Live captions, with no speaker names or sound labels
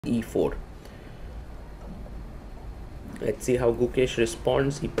e4. Let's see how Gukesh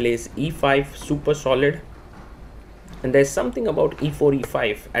responds. He plays e5, super solid. And there's something about e4,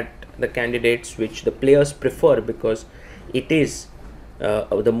 e5 at the candidates which the players prefer because it is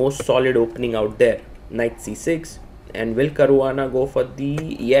the most solid opening out there. Knight c6. And will Caruana go for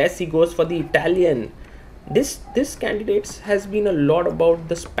the... Yes, he goes for the Italian. This candidates has been a lot about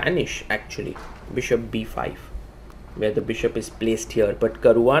the Spanish actually. Bishop b5, where the bishop is placed here. But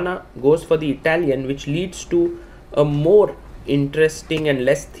Caruana goes for the Italian, which leads to a more interesting and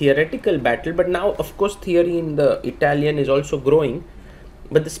less theoretical battle. But now, of course, theory in the Italian is also growing.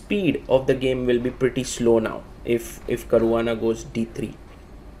 But the speed of the game will be pretty slow now if Caruana goes d3.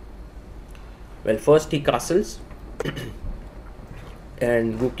 Well, first he castles.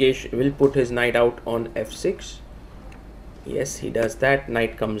 And Gukesh will put his knight out on f6. Yes, he does that.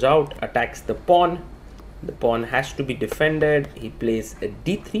 Knight comes out, attacks the pawn. The pawn has to be defended. He plays a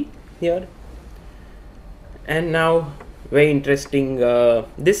d3 here. And now, very interesting.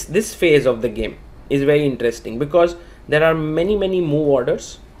 This phase of the game is very interesting because there are many move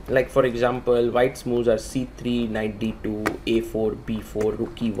orders. Like for example, white's moves are c3, knight d2, a4, b4,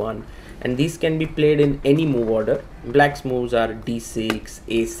 rook e1, and these can be played in any move order. Black's moves are d6,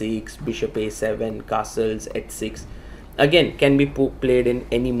 a6, bishop a7, castles, h6. Again, can be played in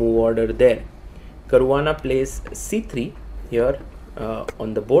any move order there. Caruana plays c3 here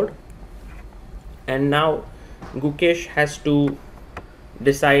on the board, and now Gukesh has to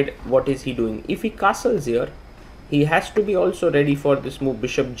decide what is he doing. If he castles here, he has to be also ready for this move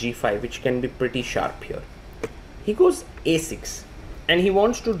bishop g5, which can be pretty sharp here. He goes a6 and he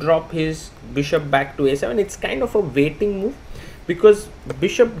wants to drop his bishop back to a7. It's kind of a waiting move because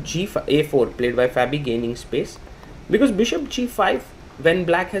bishop g5, a4 played by Fabi, gaining space. Because bishop g5 when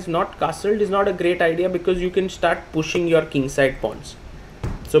black has not castled is not a great idea because you can start pushing your kingside pawns.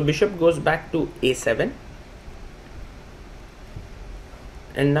 So bishop goes back to a7.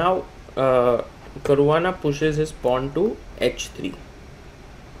 And now Caruana pushes his pawn to h3.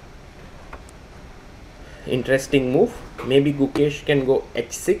 Interesting move. Maybe Gukesh can go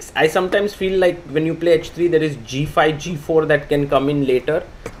h6. I sometimes feel like when you play h3 there is g5, g4 that can come in later.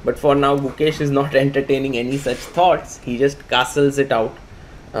 But for now Gukesh is not entertaining any such thoughts. He just castles it out.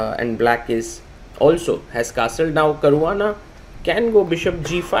 And black is also has castled. Now Caruana can go bishop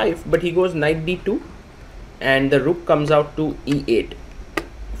g5, but he goes knight d2. And the rook comes out to e8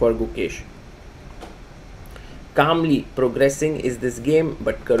 for Gukesh. Calmly progressing is this game,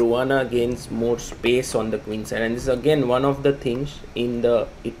 but Caruana gains more space on the queen side, and this is again one of the things in the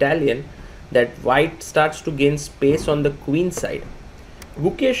Italian, that white starts to gain space on the queen side.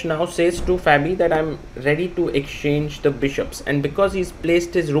 Gukesh now says to Fabi that I'm ready to exchange the bishops, and because he's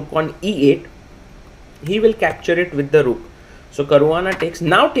placed his rook on e8, he will capture it with the rook. So Caruana takes.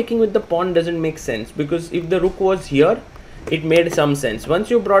 Now taking with the pawn doesn't make sense, because if the rook was here, it made some sense. Once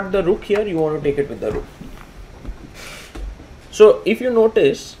you brought the rook here, you want to take it with the rook. So if you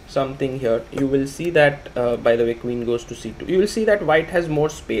notice something here, you will see that, by the way, queen goes to c2. You will see that white has more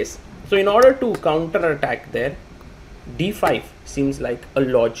space. So in order to counter attack there, d5 seems like a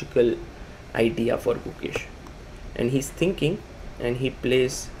logical idea for Gukesh. And he's thinking, and he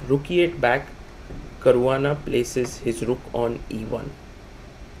plays rook e8 back. Caruana places his rook on e1.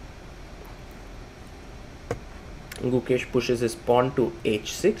 Gukesh pushes his pawn to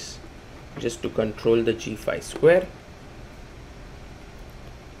h6 just to control the g5 square.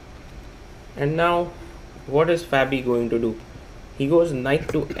 And now what is Fabi going to do? He goes knight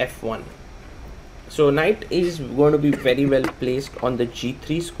to f1. So knight is going to be very well placed on the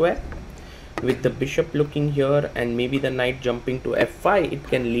g3 square. With the bishop looking here and maybe the knight jumping to f5, it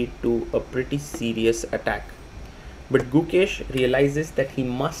can lead to a pretty serious attack. But Gukesh realizes that he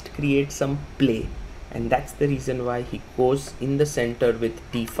must create some play, and that's the reason why he goes in the center with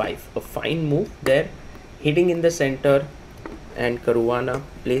d5. A fine move there, hitting in the center, and Caruana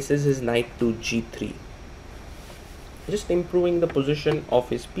places his knight to g3. Just improving the position of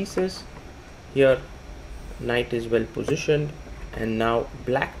his pieces. Here, knight is well positioned. And now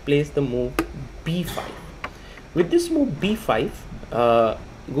black plays the move b5. With this move b5,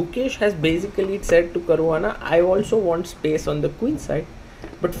 Gukesh has basically said to Caruana, I also want space on the queen side.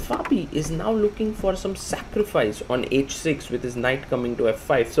 But Fabi is now looking for some sacrifice on h6 with his knight coming to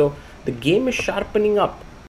f5. So the game is sharpening up.